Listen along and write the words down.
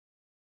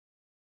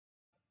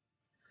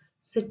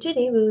So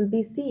today we will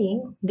be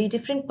seeing the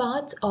different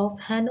parts of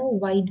Hanau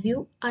wide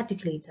view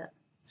articulator.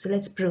 So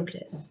let's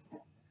progress.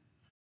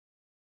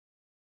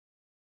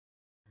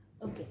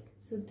 Okay,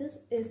 so this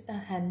is a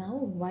Hanau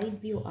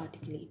wide view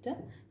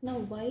articulator. Now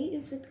why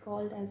is it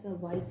called as a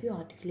wide view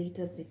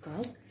articulator?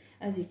 Because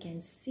as you can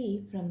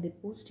see from the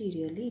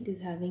posteriorly, it is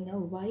having a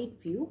wide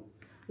view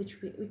which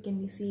we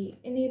can see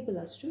enable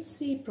us to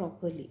see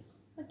properly.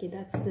 Okay,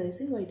 that's the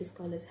reason why it is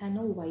called as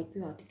Hanau wide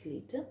view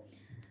articulator.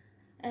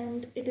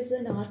 And it is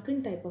an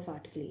archon type of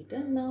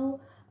articulator. Now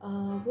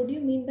what do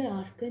you mean by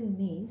archon?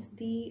 Means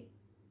the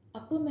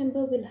upper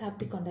member will have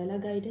the condylar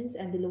guidance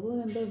and the lower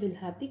member will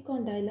have the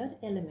condylar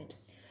element,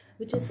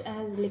 which is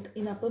as like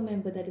in upper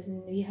member, that is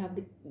we have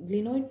the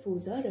glenoid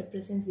fossa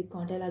represents the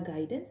condylar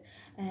guidance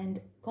and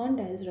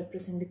condyles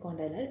represent the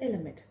condylar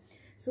element.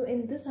 So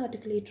in this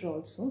articulator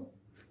also,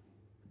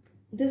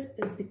 this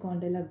is the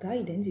condylar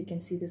guidance. You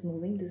can see this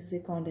moving. This is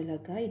the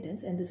condylar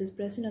guidance and this is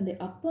present on the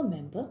upper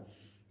member,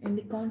 and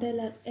the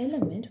condylar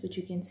element, which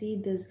you can see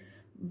this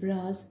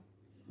brass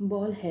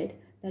ball head,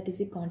 that is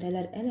the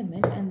condylar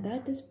element, and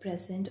that is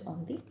present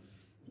on the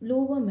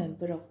lower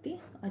member of the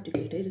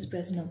articulator. It is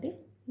present on the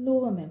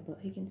lower member.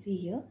 You can see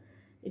here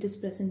it is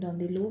present on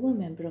the lower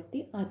member of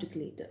the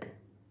articulator.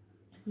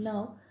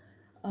 Now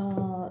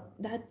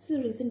that's the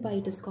reason why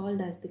it is called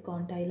as the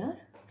condylar,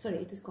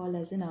 it is called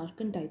as an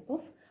archon type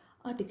of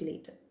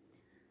articulator.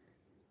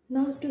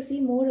 Now to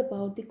see more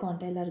about the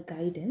condylar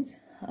guidance,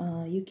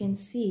 you can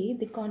see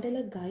the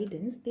condylar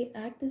guidance, they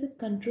act as a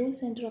control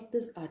center of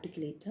this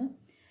articulator,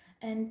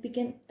 and we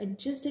can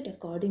adjust it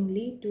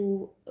accordingly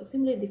to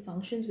simulate the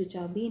functions which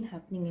are being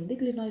happening in the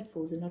glenoid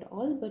fossa. Not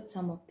all, but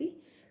some of the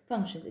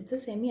functions. It's a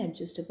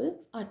semi-adjustable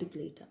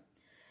articulator.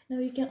 Now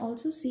you can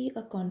also see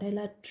a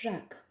condylar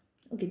track.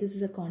 Okay, this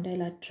is a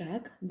condylar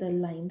track. The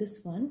line, this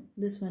one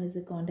is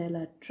a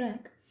condylar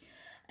track,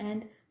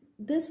 and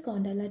this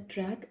condylar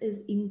track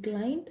is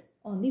inclined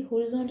on the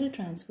horizontal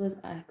transverse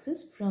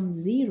axis from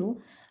 0.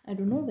 I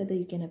don't know whether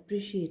you can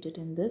appreciate it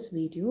in this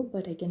video,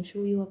 but I can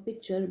show you a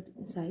picture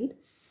inside.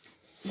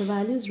 The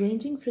values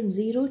ranging from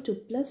 0 to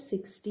plus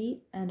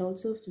 60 and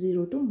also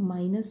 0 to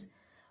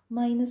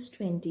minus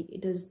 20.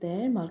 It is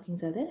there,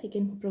 markings are there. I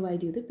can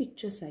provide you the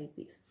picture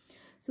sideways.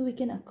 So we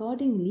can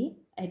accordingly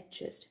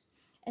adjust.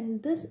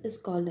 And this is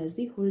called as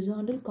the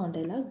horizontal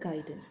condylar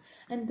guidance.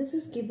 And this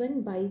is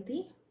given by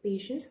the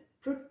patient's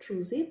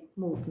protrusive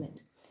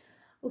movement.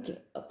 Okay,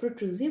 a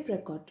protrusive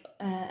record.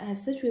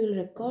 As such, we will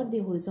record the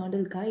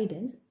horizontal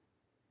guidance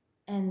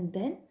and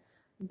then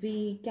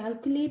we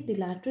calculate the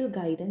lateral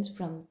guidance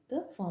from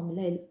the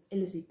formula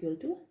L is equal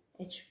to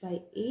h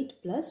by 8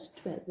 plus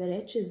 12, where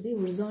h is the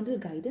horizontal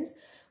guidance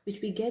which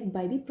we get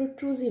by the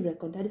protrusive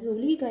record. That is the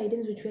only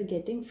guidance which we are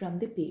getting from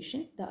the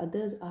patient. The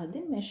others are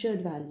the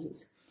measured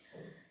values.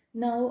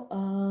 Now,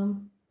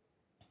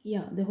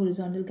 the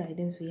horizontal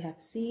guidance we have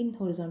seen.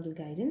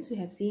 We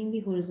have seen the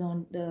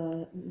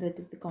horizontal, that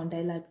is the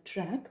condylar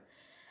track,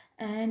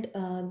 and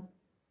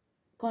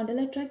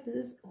condylar track. This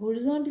is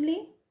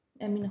horizontally.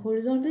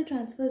 Horizontal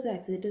transverse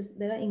axis.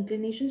 There are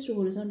inclinations to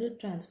horizontal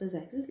transverse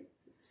axis.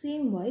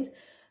 Same wise,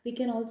 we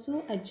can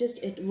also adjust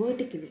it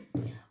vertically.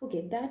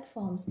 Okay, that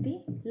forms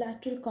the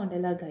lateral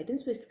condylar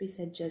guidance, which we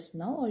said just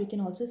now, or you can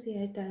also see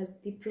it as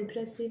the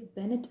progressive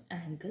Bennet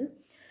angle.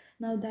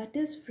 Now that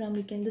is from,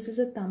 this is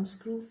a thumb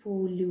screw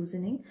for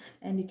loosening,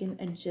 and you can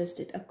adjust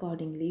it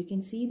accordingly. You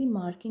can see the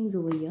markings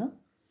over here.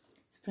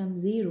 It's from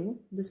 0.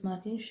 This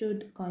marking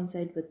should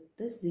coincide with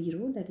this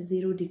 0, that is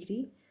 0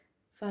 degree,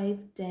 5,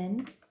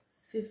 10,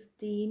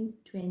 15,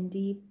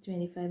 20,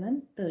 25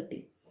 and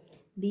 30.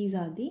 These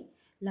are the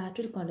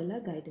lateral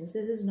condylar guidance.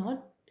 This is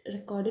not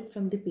recorded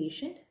from the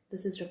patient.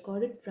 This is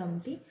recorded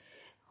from the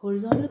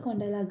horizontal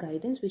condylar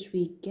guidance which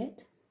we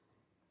get.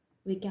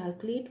 We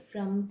calculate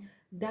from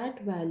that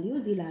value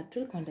the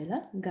lateral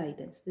condylar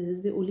guidance. This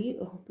is the only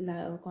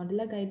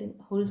condylar guidance.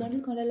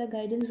 Horizontal condylar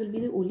guidance will be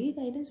the only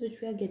guidance which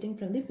we are getting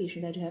from the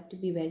patient. That you have to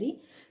be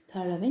very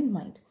thorough in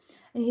mind.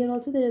 And here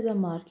also there is a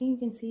marking.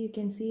 You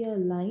can see a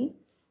line.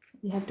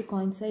 You have to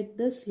coincide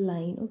this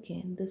line.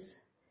 Okay, this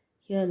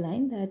here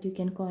line, that you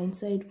can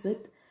coincide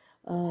with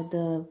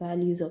the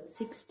values of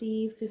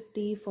 60,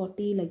 50,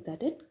 40, like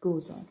that it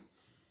goes on.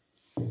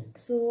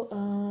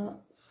 So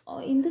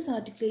in this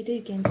articulator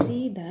you can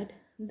see that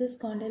this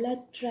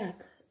condylar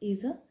track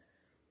is a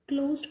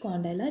closed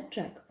condylar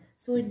track,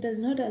 so it does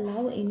not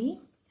allow any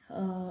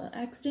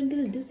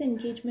accidental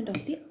disengagement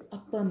of the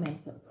upper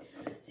member.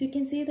 So you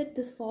can see that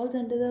this falls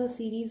under the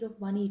series of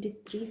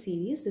 183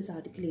 series, this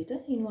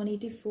articulator. In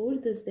 184,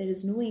 there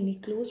is no any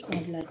closed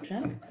condylar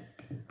track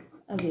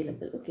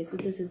available. Okay, so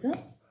this is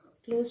a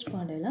closed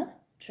condylar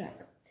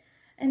track.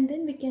 And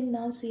then we can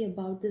now see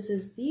about this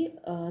is the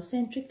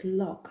centric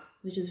lock,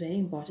 which is very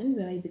important.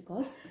 Why?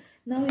 Because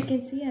now you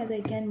can see as I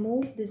can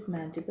move this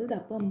mandible, the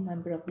upper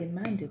member of the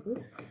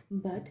mandible,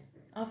 but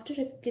after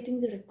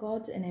getting the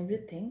records and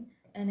everything,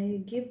 and I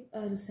give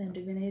a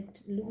centric, when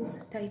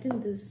I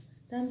tighten this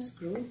thumb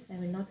screw,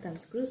 not thumb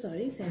screw,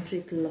 sorry,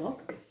 centric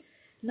lock.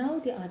 Now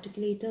the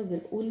articulator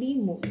will only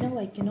move. Now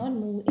I cannot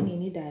move in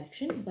any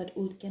direction, but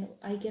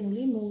I can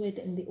only move it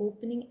in the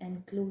opening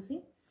and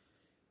closing.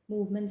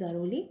 Movements are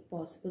only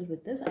possible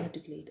with this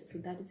articulator. So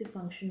that is the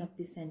function of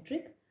the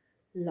centric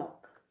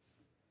lock.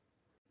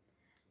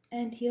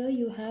 And here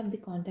you have the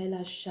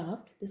condylar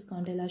shaft. This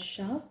condylar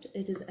shaft,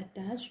 it is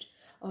attached,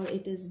 or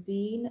it is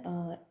being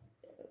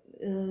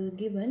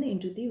given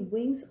into the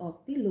wings of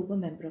the lower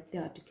member of the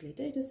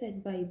articulator. It is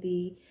said by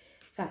the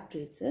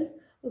factory itself.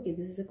 Okay,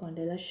 this is a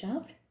condylar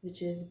shaft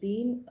which is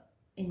being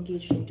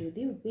engaged into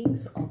the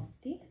wings of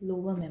the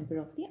lower member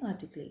of the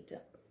articulator.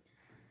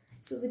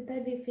 So with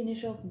that we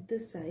finish off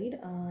this side.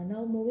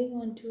 Now moving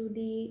on to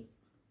the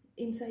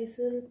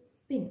incisal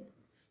pin.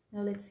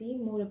 Now let's see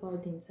more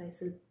about the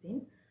incisal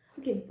pin.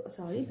 Okay,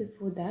 sorry,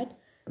 before that,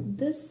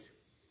 this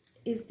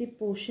is the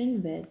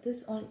portion where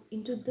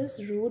into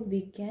this road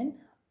we can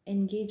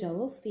engage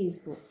our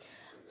facebow.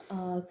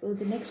 For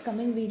the next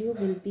coming video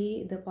will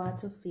be the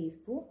parts of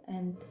facebow,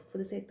 and for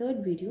the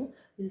third video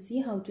we'll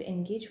see how to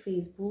engage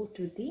facebow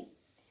to the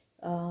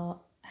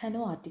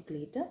Hanau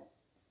articulator.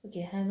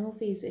 Okay, Hanau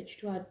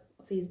H2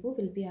 facebow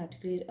will be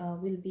articulate.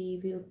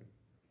 We'll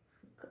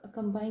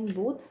combine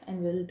both,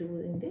 and we'll do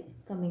in the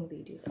upcoming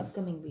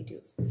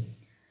videos.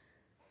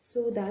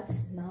 So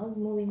that's now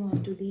moving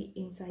on to the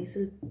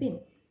incisal pin.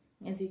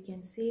 As you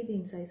can see, the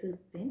incisal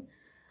pin,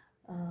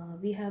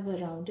 we have a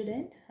rounded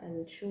end.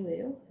 I'll show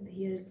you.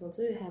 Here it's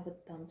also you have a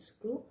thumb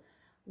screw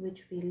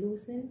which we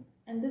loosen,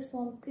 and this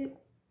forms the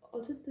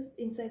this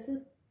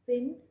incisal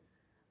pin.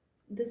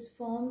 This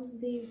forms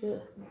the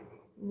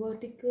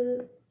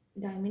vertical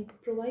dimension,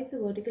 provides a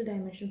vertical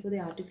dimension for the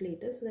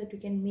articulator, so that we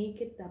can make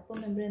it the upper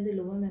member and the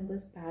lower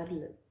members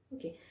parallel.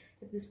 Okay,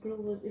 if this screw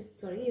was,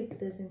 if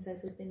this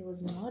incisal pin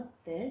was not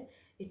there,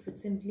 it would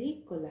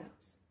simply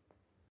collapse.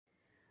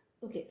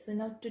 Okay, so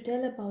now to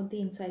tell about the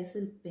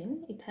incisal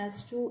pin, it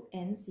has two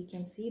ends. You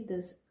can see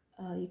this.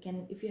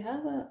 If you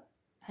have a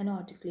Hanau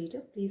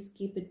articulator, please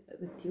keep it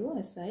with you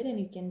aside, and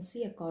you can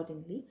see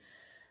accordingly.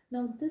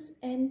 Now this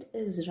end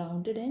is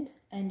rounded end,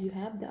 and you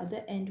have the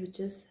other end which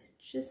is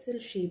chisel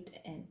shaped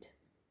end.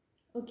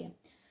 Okay,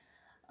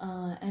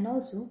 and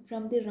also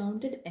from the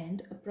rounded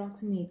end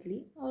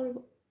approximately, or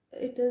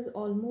it is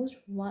almost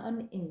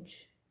 1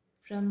 inch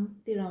from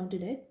the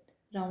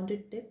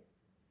rounded tip,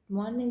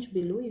 1 inch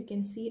below, you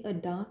can see a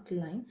dark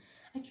line.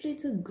 Actually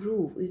it's a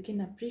groove. You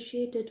can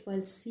appreciate it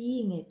while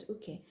seeing it.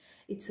 Okay,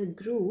 it's a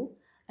groove,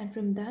 and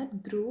from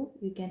that groove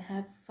you can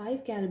have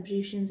 5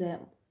 calibrations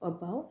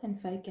above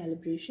and 5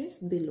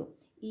 calibrations below,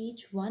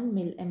 each 1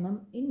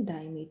 mm in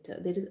diameter.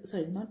 That is,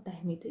 sorry, not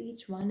diameter,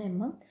 each 1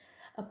 mm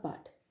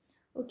apart.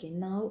 Okay,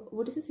 now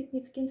what is the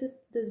significance of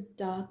this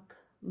dark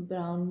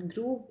brown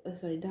groove,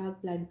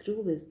 dark black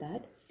groove, is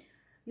that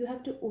you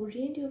have to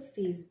orient your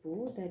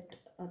facebow that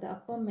the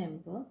upper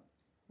member,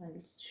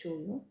 I'll show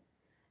you,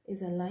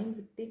 is aligned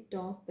with the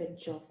top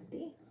edge of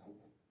the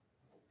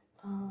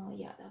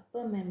the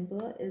upper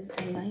member is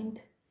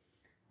aligned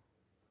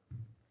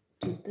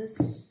to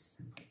this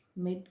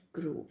mid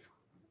groove.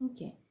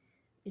 Okay,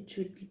 it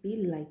should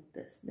be like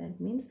this.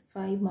 That means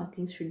 5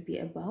 markings should be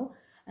above,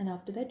 and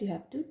after that you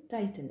have to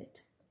tighten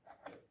it.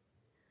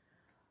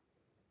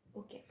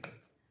 Okay,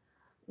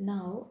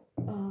 now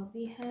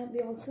we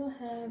also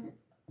have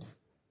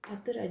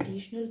other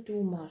additional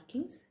 2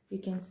 markings. You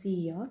can see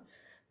here,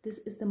 this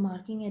is the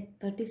marking at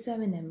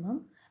 37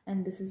 mm,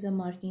 and this is a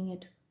marking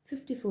at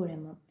 54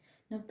 mm.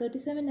 Now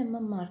 37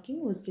 mm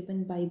marking was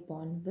given by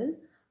Bonville,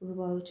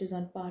 which is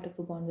on part of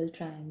a Bonville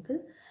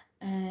triangle,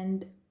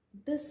 and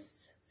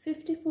this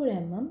 54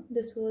 mm,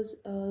 this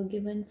was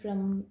given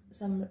from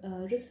some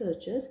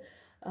researchers.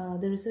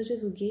 The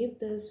researchers who gave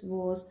this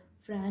was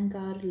Frank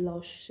R.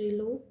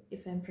 Loschillo,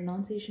 if my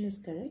pronunciation is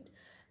correct,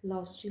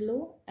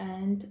 Loschillo,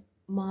 and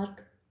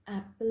Mark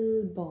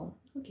Applebaum.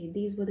 Okay,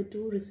 these were the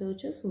 2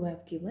 researchers who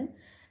have given.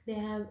 They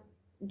have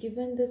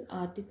given this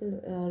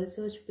article,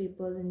 research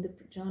papers in the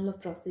Journal of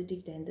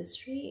Prosthetic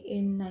Dentistry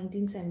in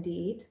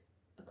 1978.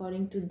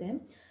 According to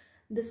them,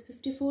 this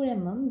 54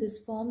 mm, this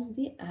forms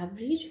the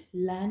average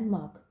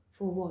landmark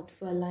for what?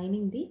 For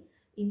aligning the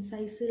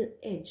incisal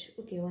edge.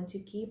 Okay, once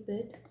you keep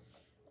it,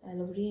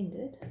 I'll orient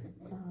it.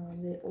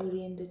 We'll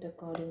orient it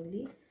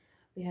accordingly.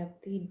 We have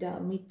the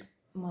mid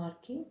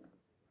marking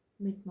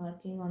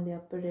on the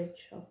upper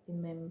edge of the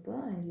member,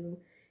 and you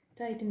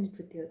tighten it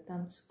with your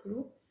thumb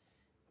screw.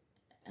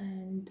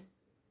 And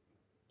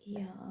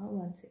yeah,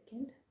 1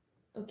 second.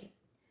 Okay,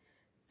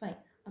 fine.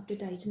 After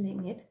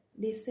tightening it,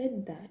 they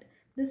said that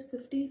this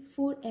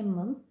 54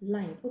 mm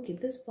line, okay,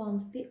 this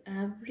forms the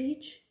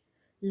average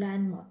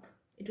landmark.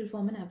 It will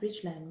form an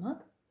average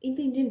landmark in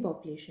the Indian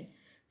population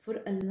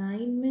for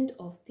alignment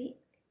of the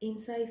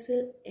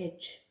incisal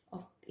edge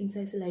of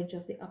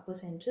the upper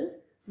centrals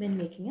when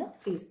making a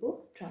facebow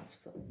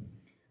transfer.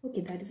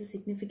 Okay, that is the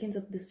significance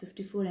of this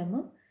 54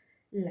 mm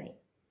line.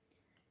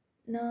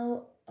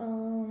 Now,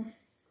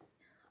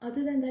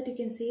 other than that, you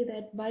can say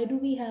that why do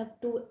we have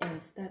 2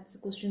 ends? That's the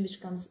question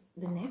which comes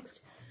the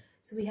next.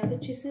 So we have a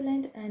chisel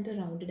end and a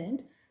rounded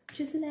end.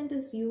 Chisel end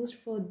is used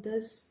for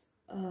this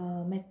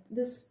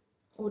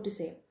what to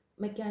say,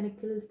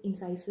 mechanical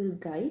incisal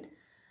guide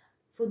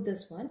for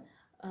this one.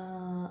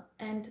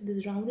 And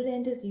this rounded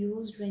end is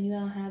used when you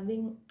are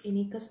having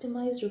any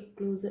customized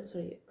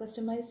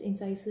customized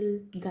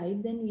incisal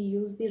guide, then we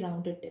use the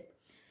rounded tip.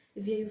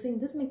 If we are using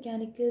this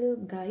mechanical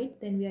guide,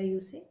 then we are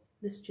using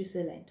this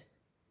chisel end.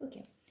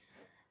 Okay,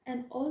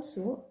 and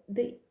also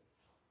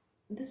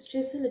this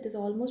chisel, it is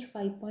almost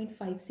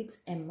 5.56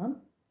 mm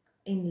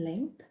in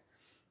length.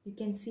 You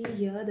can see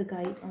here the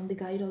guide, on the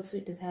guide also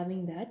it is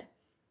having that.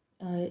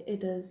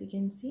 It is, you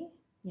can see,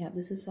 yeah,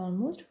 this is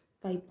almost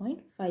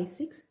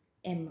 5.56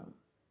 mm.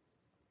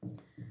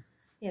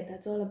 Yeah,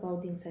 that's all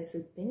about the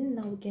incisal pin.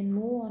 Now we can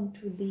move on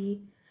to the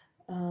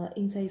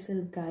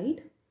incisal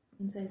guide.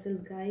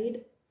 Incisal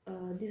guide,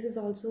 this is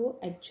also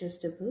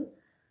adjustable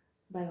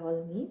by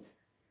all means.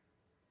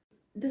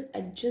 This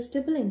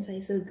adjustable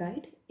incisal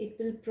guide, it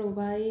will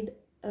provide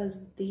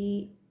us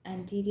the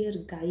anterior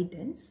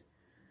guidance.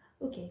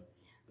 Okay,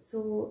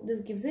 so this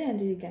gives the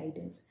anterior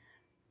guidance.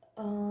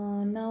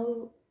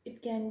 Now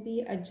it can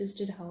be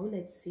adjusted how,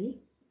 let's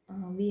see.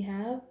 We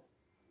have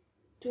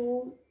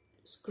two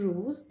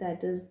screws,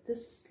 that is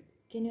this,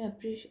 can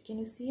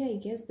you see, I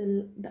guess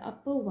the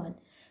upper one,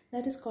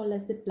 that is called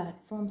as the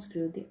platform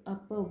screw, the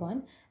upper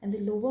one, and the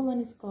lower one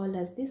is called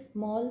as the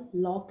small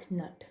lock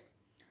nut.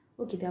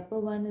 Okay, the upper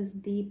one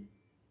is the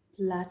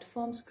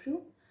platform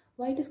screw.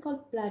 Why it is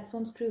called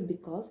platform screw?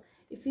 Because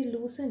if you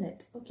loosen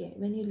it, okay,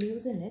 when you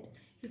loosen it,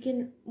 you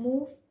can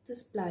move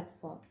this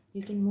platform,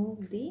 you can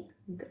move the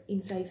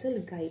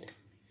incisal guide.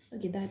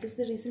 Okay, that is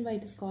the reason why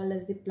it is called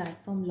as the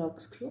platform lock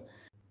screw.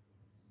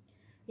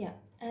 Yeah,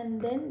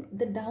 and then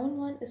the down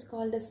one is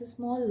called as a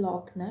small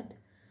lock nut.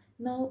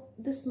 Now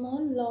the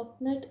small lock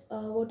nut,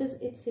 what is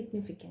its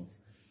significance?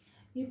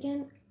 You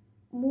can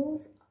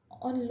move,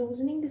 on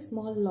loosening the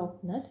small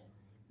lock nut,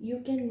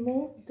 you can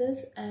move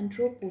this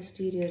antero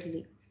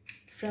posteriorly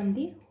from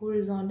the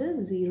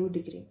horizontal 0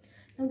 degree.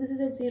 Now this is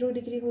at 0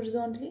 degree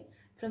horizontally.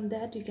 From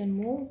that you can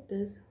move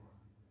this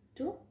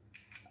to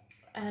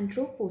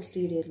antero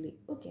posteriorly.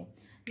 Okay,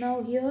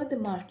 now here the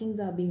markings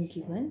are being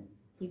given.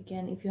 You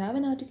can, if you have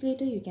an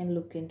articulator, you can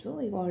look into,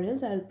 or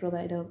else I'll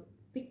provide a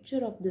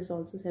picture of this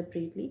also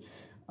separately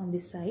on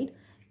this side.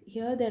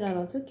 Here there are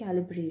also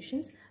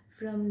calibrations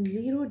from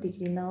 0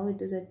 degree. Now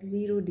it is at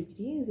 0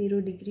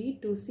 degree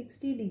to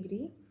 60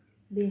 degree.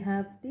 They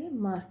have the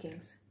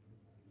markings.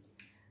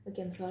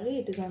 Okay, I'm sorry,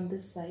 it is on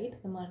this side.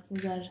 The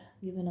markings are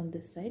given on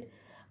this side.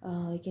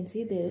 You can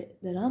see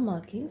there are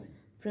markings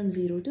from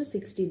 0 to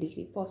 60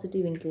 degree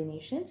positive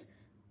inclinations.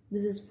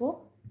 This is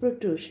for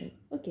protrusion.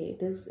 Okay,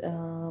 it is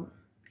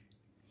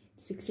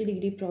 60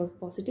 degree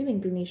positive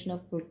inclination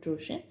of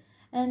protrusion,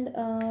 and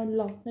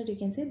lock nut, you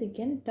can say they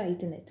can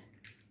tighten it.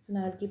 So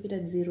now I'll keep it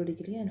at 0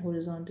 degree and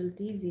horizontal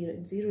T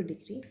 0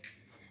 degree,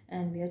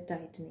 and we are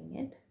tightening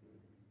it.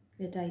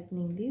 We are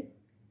tightening the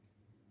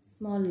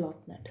small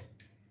lock nut.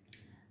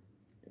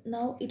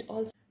 Now it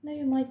also, now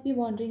you might be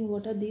wondering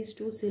what are these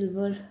two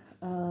silver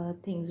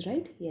things,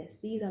 right? Yes,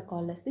 these are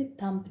called as the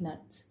thumb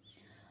nuts.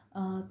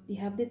 We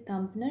have the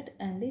thumb nut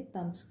and the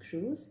thumb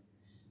screws.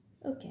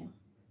 Okay,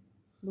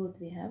 both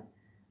we have.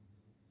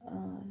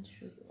 I'll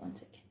show you, one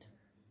second.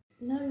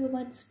 Now you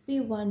must be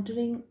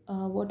wondering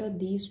what are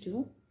these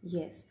two.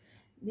 Yes,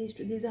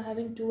 these are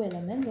having two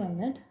elements on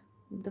it.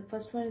 The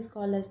first one is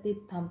called as the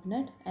thumb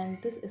nut, and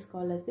this is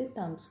called as the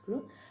thumb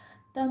screw.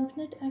 Thumb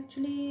nut,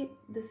 actually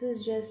this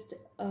is just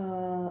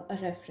a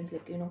reference,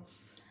 like, you know,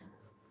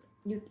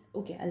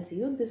 okay, I'll see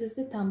you. This is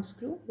the thumb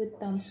screw. With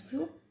thumb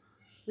screw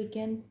we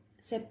can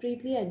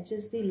separately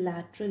adjust the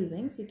lateral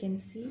wings. You can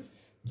see,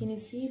 can you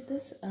see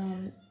this?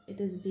 It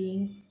is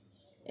being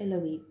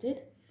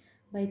elevated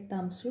by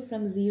thumb screw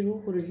from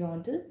 0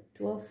 horizontal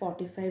to a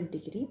 45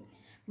 degree.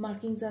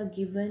 Markings are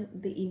given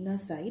the inner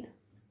side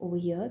over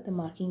here. The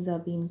markings are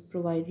being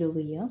provided over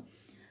here.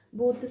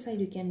 Both the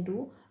side you can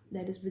do,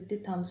 that is with the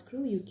thumb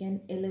screw you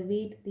can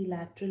elevate the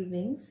lateral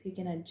wings, you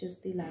can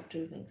adjust the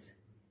lateral wings.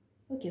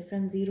 Okay,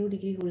 from 0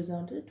 degree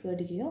horizontal to a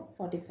degree of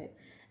 45,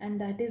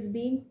 and that is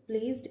being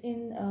placed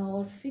in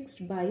or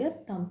fixed by a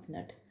thumb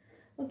nut.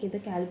 Okay, the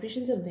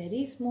calibrations are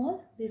very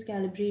small, these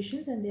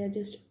calibrations, and they are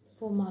just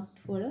for marked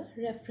for a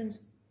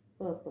reference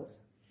purpose.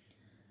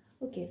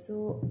 Okay,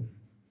 so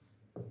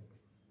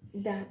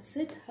that's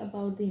it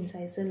about the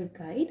incisal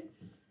guide.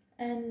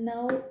 And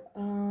now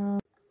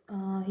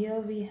here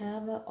we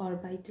have a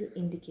orbital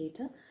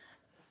indicator.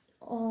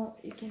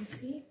 You can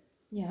see,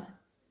 yeah,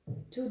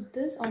 to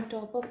this, on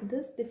top of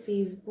this, the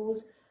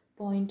facebow's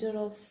pointer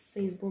of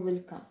facebow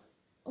will come.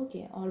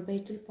 Okay,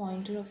 orbital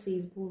pointer of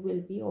facebow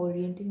will be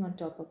orienting on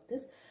top of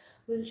this.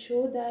 We'll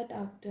show that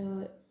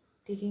after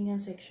taking a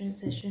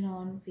session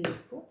on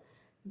facebow.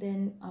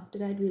 Then after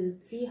that we'll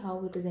see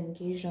how it is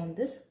engaged on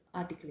this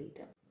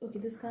articulator. Okay,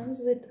 this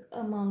comes with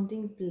a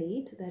mounting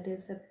plate that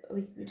is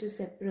which is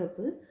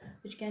separable,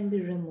 which can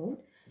be removed.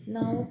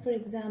 Now for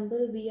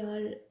example, we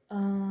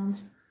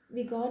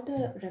got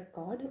a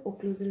record,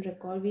 occlusal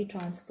record. We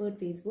transferred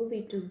facebow,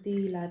 we took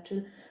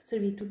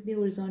the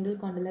horizontal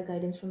condylar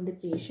guidance from the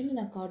patient, and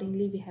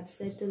accordingly we have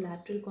set a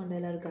lateral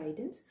condylar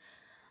guidance.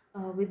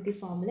 with the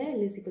formula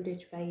L is equal to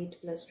h by 8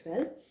 plus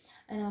 12.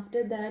 And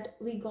after that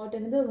we got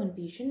another one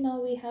patient.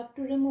 Now we have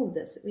to remove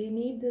this. We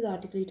need this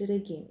articulator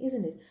again,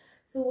 isn't it?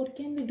 So what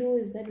can we do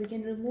is that we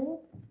can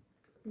remove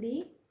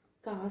the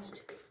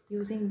cast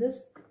using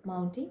this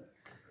mounting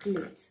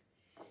plates.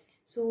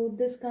 So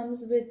this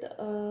comes with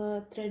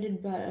a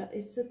threaded bar.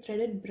 It's a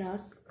threaded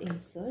brass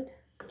insert,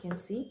 you can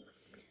see.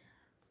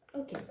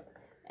 Okay,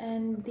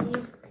 and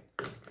these,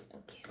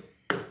 okay,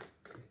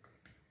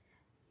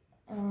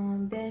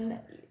 then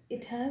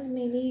it has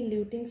many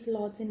luting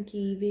slots and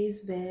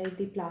keyways where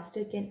the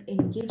plaster can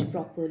engage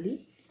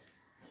properly.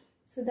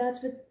 So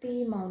that's with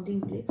the mounting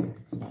plates.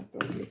 It's not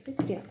properly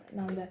fixed. Yeah,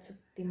 now that's with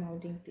the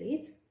mounting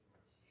plates.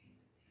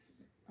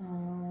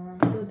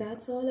 So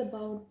that's all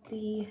about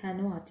the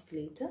Hanau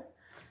articulator.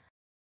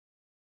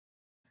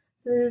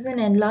 This is an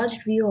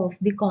enlarged view of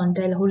the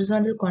condyle,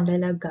 horizontal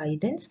condylar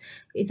guidance.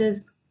 It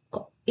is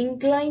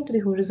inclined to the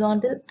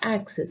horizontal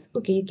axis.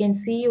 Okay, you can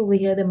see over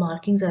here the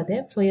markings are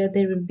there. For here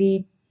there will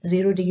be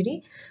 0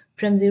 degree,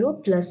 from 0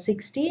 plus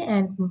 60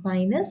 and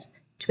minus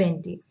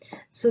 20.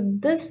 So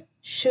this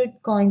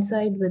should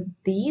coincide with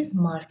these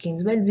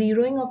markings. While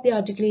zeroing of the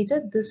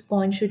articulator, this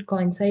point should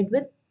coincide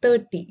with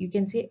 30. You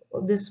can see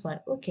this one.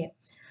 Okay,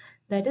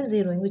 that is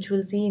zeroing, which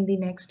we'll see in the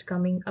next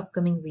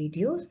upcoming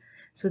videos.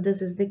 So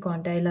this is the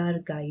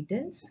condylar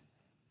guidance.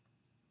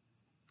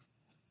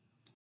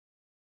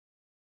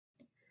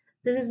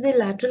 This is the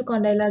lateral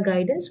condylar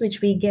guidance,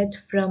 which we get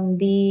from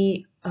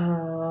the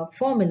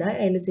formula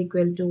L is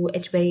equal to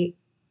h by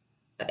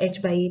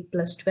 8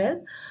 plus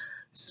 12.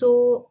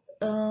 So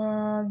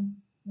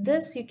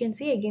this you can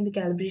see again the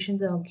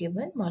calibrations are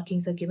given,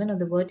 markings are given on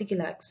the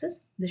vertical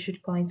axis. This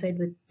should coincide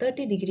with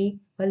 30 degree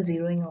while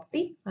zeroing of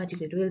the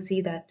articulator. We'll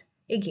see that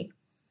again.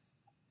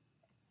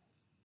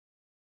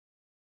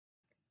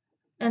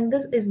 And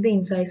this is the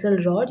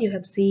incisal rod. You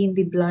have seen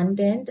the blunt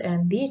end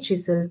and the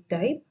chisel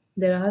type.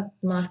 There are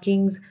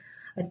markings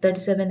at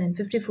 37 and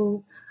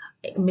 54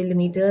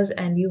 millimeters,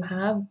 and you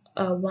have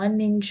a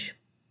 1-inch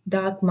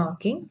dark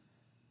marking.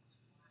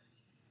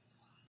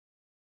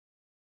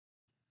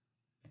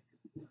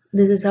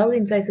 This is how the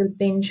incisal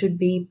pin should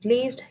be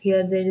placed.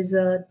 Here there is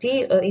a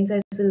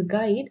incisal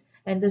guide,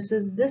 and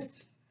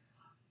this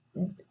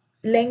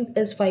length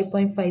is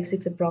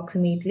 5.56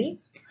 approximately,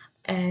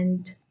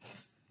 and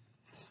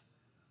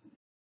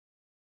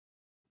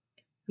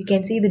you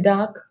can see the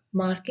dark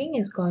marking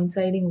is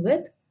coinciding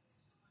with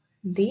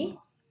the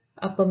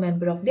upper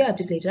member of the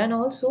articulator. And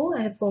also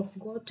I have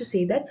forgot to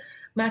say that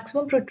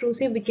maximum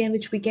protrusive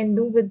which we can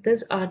do with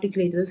this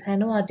articulator, this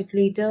Hanau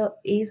articulator,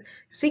 is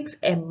 6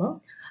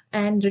 mm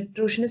and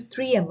retrusion is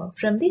 3 mm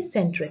from the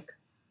centric.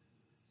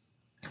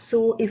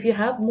 So if you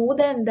have more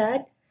than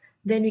that,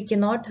 then we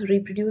cannot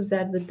reproduce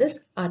that with this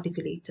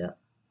articulator.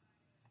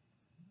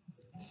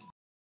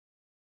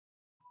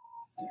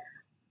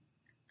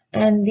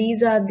 And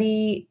these are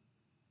the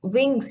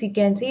wings. You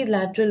can see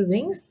lateral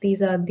wings.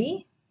 These are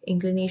the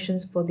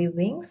inclinations for the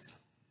wings.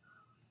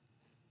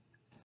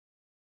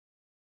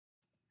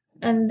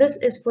 And this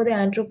is for the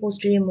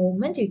antero-posterior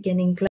movement. You can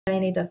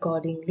incline it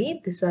accordingly.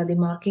 These are the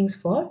markings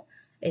for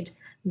it.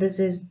 This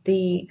is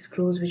the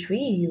screws which we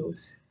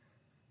use.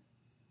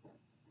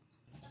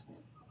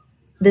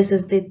 This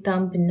is the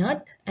thumb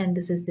nut and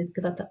this is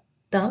the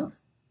thumb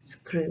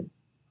screw.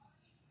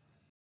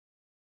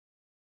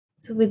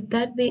 So with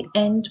that we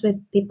end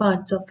with the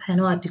parts of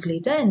Hanau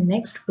articulator, and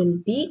next will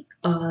be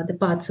the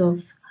parts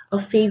of a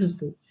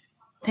facebow.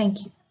 Thank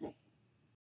you.